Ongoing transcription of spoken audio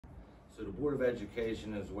So the Board of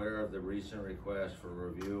Education is aware of the recent request for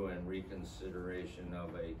review and reconsideration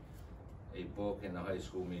of a book in the high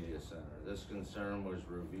school media center. This concern was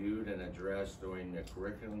reviewed and addressed during the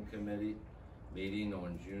curriculum committee meeting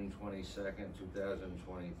on June 22nd,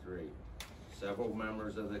 2023. Several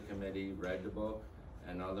members of the committee read the book,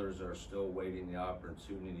 and others are still waiting the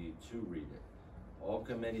opportunity to read it. All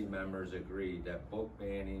committee members agreed that book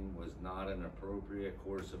banning was not an appropriate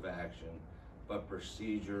course of action, but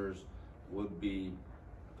procedures would be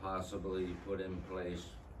possibly put in place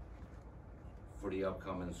for the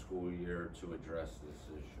upcoming school year to address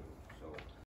this issue. So